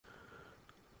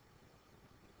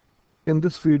In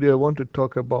this video, I want to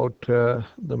talk about the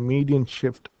median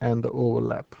shift and the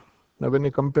overlap. Now, when you're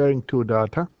comparing two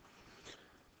data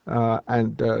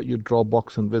and you draw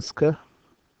box and whisker,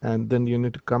 and then you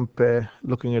need to compare,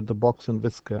 looking at the box and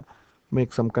whisker,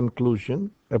 make some conclusion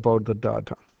about the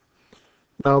data.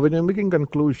 Now, when you're making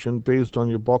conclusion based on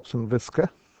your box and whisker,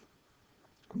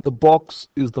 the box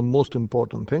is the most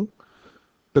important thing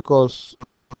because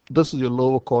this is your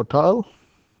lower quartile,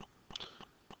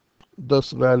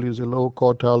 this value is your lower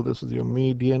quartile, this is your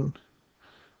median,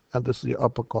 and this is your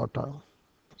upper quartile.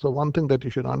 So one thing that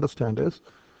you should understand is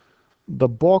the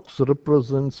box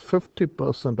represents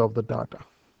 50% of the data,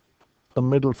 the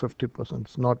middle 50%.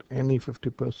 It's not any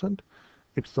 50%,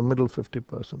 it's the middle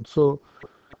 50%. So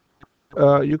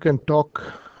you can talk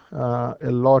a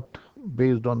lot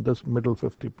based on this middle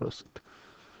 50%.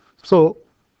 So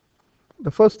the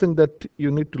first thing that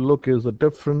you need to look is the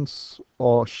difference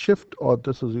or shift, or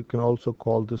this is, you can also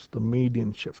call this the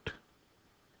median shift.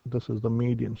 This is the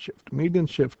median shift. Median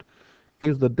shift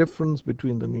is the difference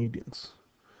between the medians.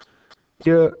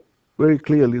 Here, very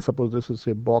clearly, suppose this is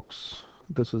a box,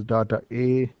 this is data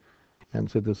A, and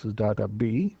say this is data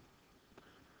B.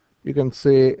 You can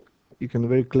say, you can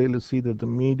very clearly see that the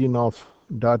median of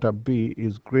data B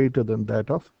is greater than that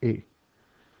of A.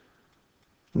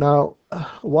 Now,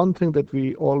 one thing that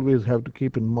we always have to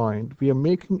keep in mind, we are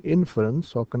making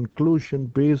inference or conclusion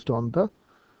based on the,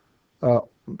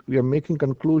 we are making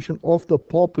conclusion of the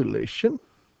population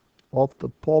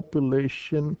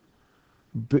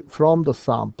from the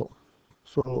sample.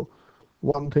 So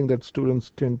one thing that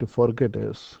students tend to forget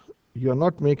is you're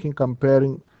not making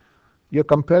you're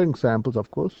comparing samples,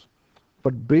 of course,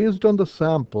 but based on the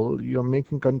sample, you're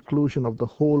making conclusion of the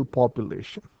whole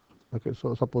population. Okay,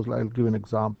 so suppose I'll give an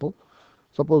example.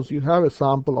 Suppose you have a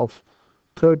sample of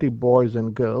 30 boys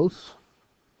and girls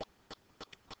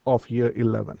of year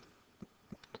 11.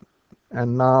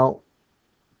 And now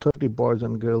 30 boys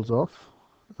and girls of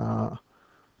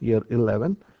year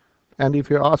 11. And if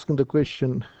you're asking the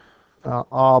question,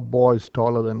 are boys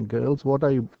taller than girls? What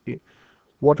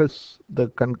is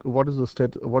the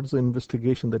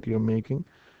investigation that you're making?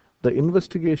 The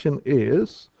investigation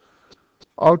is,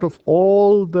 out of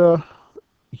all the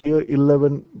year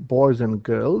 11 boys and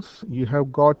girls, you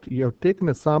have taken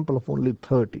a sample of only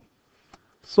 30.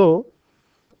 So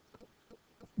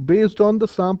based on the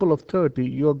sample of 30,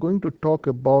 you are going to talk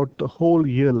about the whole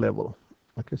year level.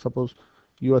 Okay, suppose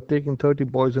you are taking 30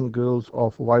 boys and girls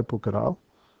of Waipukarau.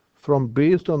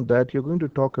 Based on that, you're going to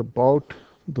talk about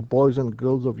the boys and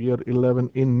girls of year 11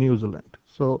 in New Zealand.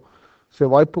 So say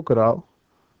Waipukarau,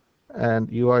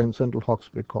 and you are in Central Hawke's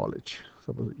Bay College.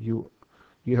 Suppose you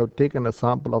have taken a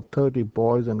sample of 30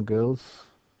 boys and girls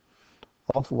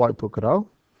of Waipukarau,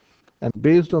 and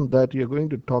based on that, you're going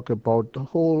to talk about the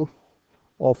whole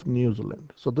of New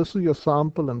Zealand. So this is your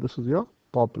sample and this is your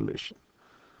population.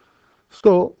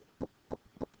 So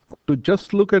to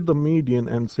just look at the median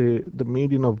and say the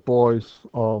median of boys,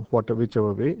 or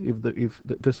whichever way, if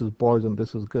this is boys and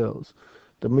this is girls,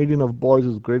 the median of boys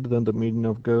is greater than the median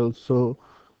of girls, so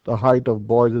the height of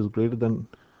boys is greater than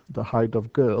the height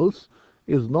of girls,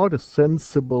 is not a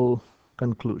sensible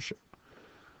conclusion.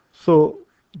 So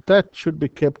that should be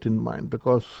kept in mind,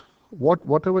 because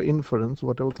whatever inference,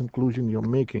 whatever conclusion you're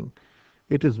making,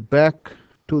 it is back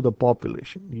to the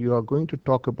population. You are going to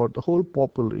talk about the whole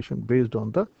population based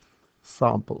on the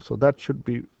sample. So that should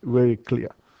be very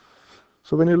clear.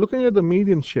 So when you're looking at the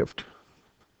median shift,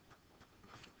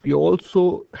 you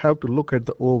also have to look at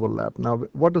the overlap. Now,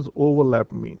 what does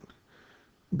overlap mean?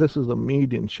 This is the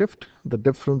median shift, the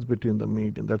difference between the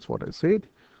median. That's what I said.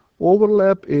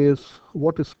 Overlap is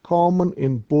what is common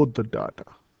in both the data.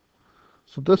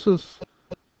 So this is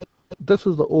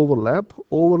the overlap.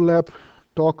 Overlap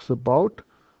talks about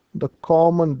the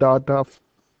common data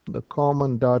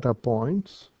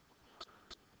points,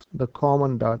 the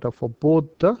common data for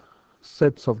both the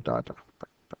sets of data.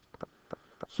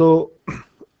 So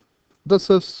this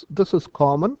is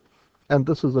common, and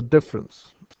this is a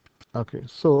difference. Okay,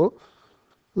 so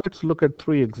let's look at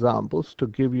three examples to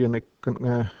give you an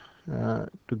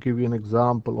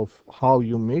example of how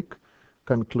you make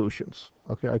conclusions.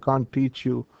 Okay, I can't teach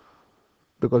you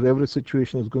because every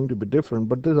situation is going to be different,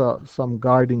 but these are some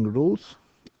guiding rules.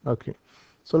 Okay,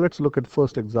 so let's look at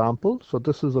first example. So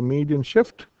this is a median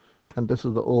shift and this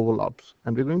is the overlaps,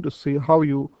 and we're going to see how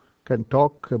you can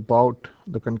talk about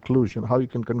the conclusion, how you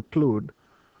can conclude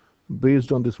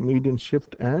based on this median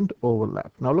shift and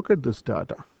overlap. Now look at this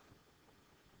data.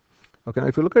 Okay, now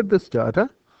if you look at this data,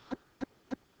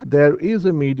 there is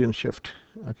a median shift,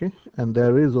 okay, and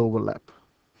there is overlap.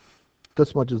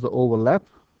 This much is the overlap.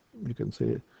 You can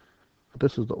say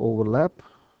This is the overlap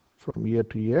from year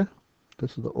to year.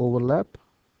 This is the overlap.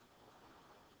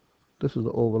 This is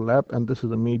the overlap, and this is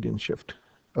the median shift.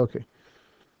 Okay.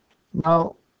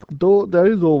 Now, though there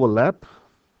is overlap,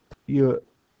 here,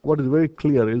 what is very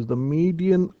clear is the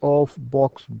median of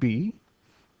box B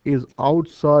is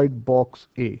outside box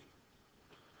A.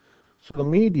 So the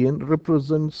median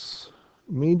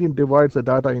divides the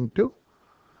data into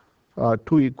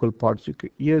two equal parts. So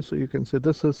you can say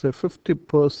this is a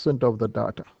 50% of the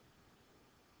data.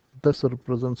 This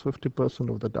represents 50%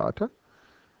 of the data.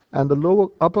 And the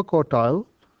upper quartile,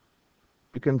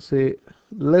 you can say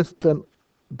less than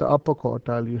the upper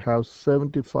quartile, you have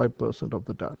 75% of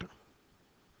the data.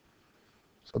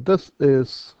 So this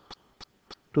is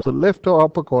to the left of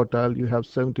upper quartile, you have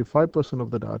 75% of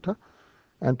the data,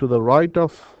 and to the right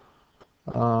of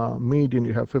median,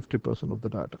 you have 50% of the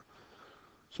data.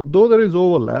 So though there is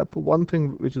overlap, one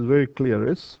thing which is very clear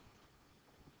is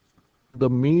the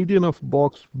median of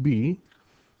box B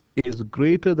is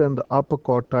greater than the upper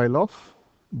quartile of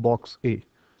box A.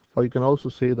 Or you can also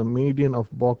say the median of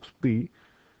box B,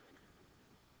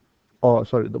 or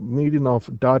sorry, the median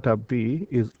of data B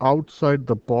is outside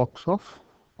the box of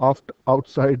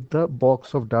outside the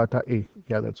box of data A.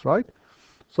 Yeah, that's right.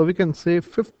 So we can say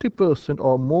 50%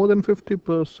 or more than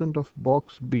 50% of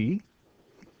box B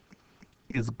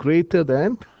is greater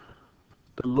than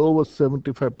the lower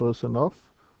 75% of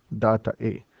data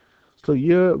A. So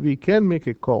here we can make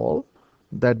a call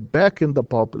that back in the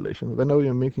population, whenever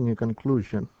you're making a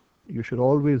conclusion, you should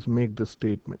always make the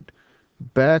statement,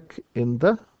 back in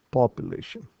the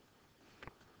population.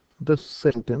 This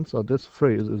sentence or this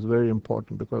phrase is very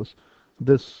important because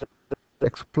this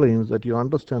explains that you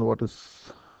understand what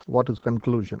is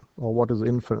conclusion or what is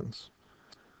inference.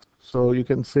 So you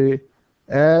can say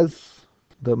as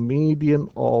the median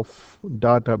of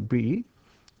data B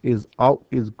is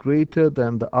greater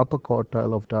than the upper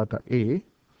quartile of data A,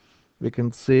 we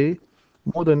can say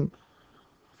more than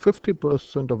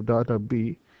 50% of data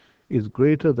B is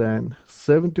greater than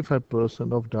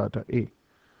 75% of data A.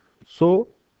 So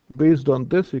based on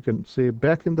this, you can say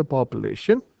back in the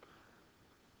population,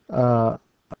 the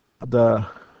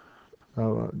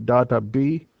data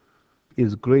B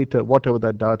is greater, whatever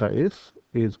that data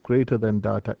is greater than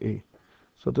data A.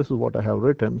 So this is what I have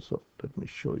written. So let me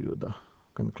show you the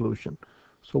conclusion.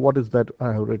 So what is that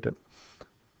I have written?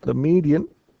 The median.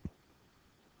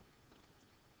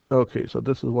 Okay, so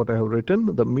this is what I have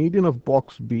written. The median of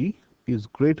box B is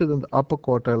greater than the upper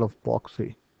quartile of box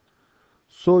A.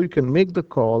 So you can make the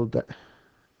call that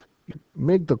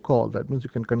means you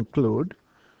can conclude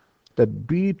that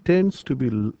B tends to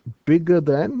be bigger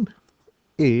than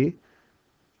A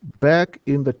back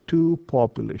in the two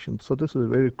populations. So this is a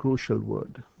very crucial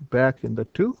word, back in the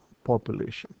two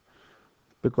population,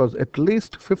 because at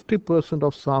least 50%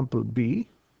 of sample B,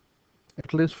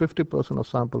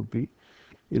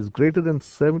 is greater than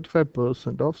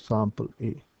 75% of sample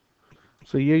A.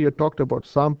 So here you talked about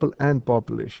sample and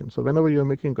population. So whenever you're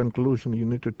making conclusion, you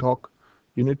need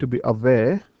to be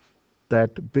aware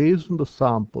that based on the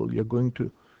sample,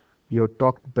 you're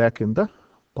talked back in the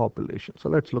population. So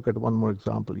let's look at one more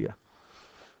example here.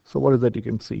 So what is that you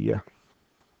can see here?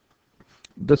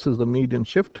 This is the median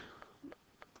shift,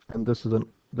 and there's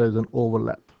an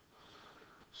overlap.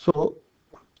 So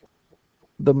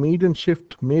the median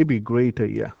shift may be greater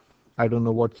here. I don't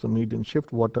know what's the median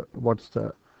shift, what's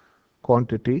the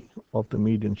quantity of the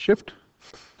median shift.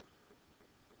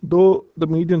 Though the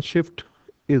median shift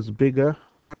is bigger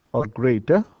or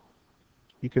greater,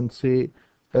 you can say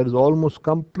there is almost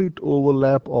complete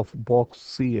overlap of box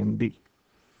C and D.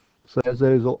 So as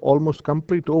there is almost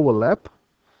complete overlap,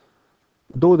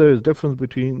 though there is difference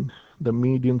between the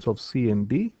medians of C and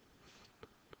D,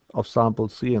 of sample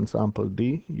C and sample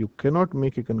D, you cannot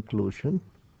make a conclusion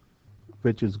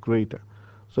which is greater.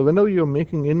 So whenever you're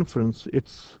making inference,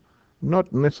 it's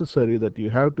not necessary that you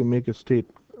have to make a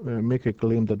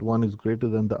claim that one is greater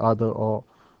than the other or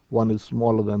one is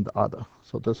smaller than the other.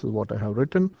 So this is what I have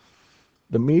written.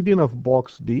 The median of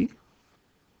box D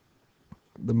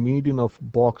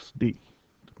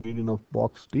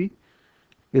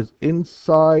is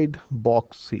inside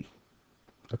box C.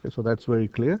 Okay, so that's very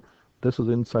clear. This is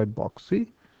inside box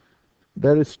C.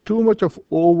 There is too much of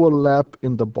overlap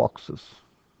in the boxes.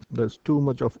 There's too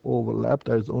much of overlap.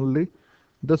 There is only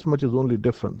this much is only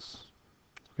difference.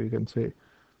 Okay, you can say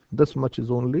this part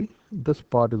is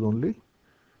only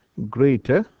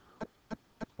greater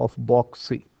of box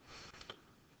C.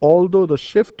 Although the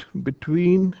shift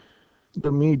between the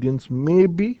medians may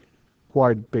be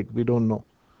quite big, we don't know.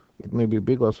 It may be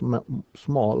big or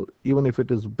small. Even if it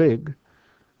is big,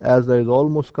 as there is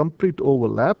almost complete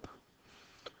overlap,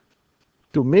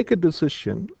 To make a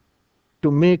decision,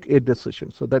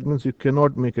 so that means you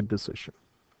cannot make a decision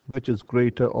which is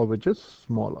greater or which is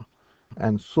smaller.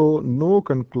 And so no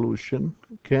conclusion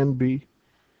can be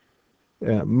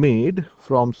made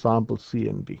from sample C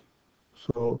and D.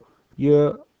 So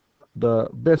here the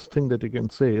best thing that you can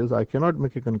say is I cannot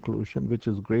make a conclusion which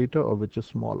is greater or which is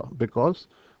smaller because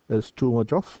there's too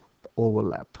much of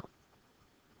overlap.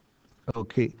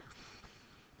 Okay.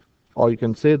 Or you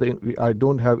can say that I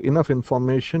don't have enough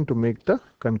information to make the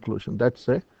conclusion. That's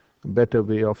a better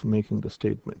way of making the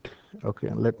statement. Okay,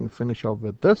 and let me finish off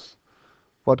with this.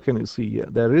 What can you see here?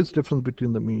 There is difference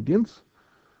between the medians,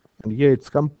 and here it's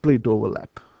complete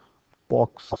overlap.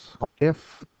 Box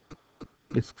F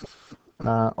is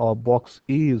or box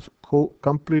E is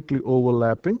completely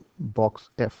overlapping box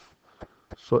F.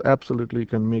 So absolutely you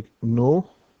can make no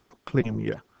claim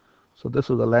here. So this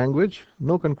is the language.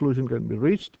 No conclusion can be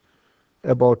reached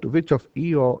about which of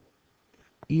E or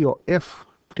F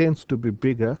tends to be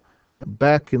bigger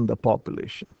back in the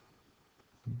population.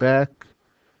 Back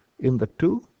in the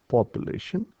two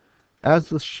population, as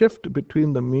the shift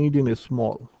between the median is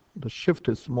small, the shift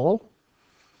is small,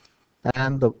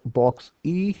 and the box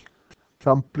E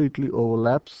completely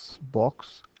overlaps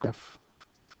box F.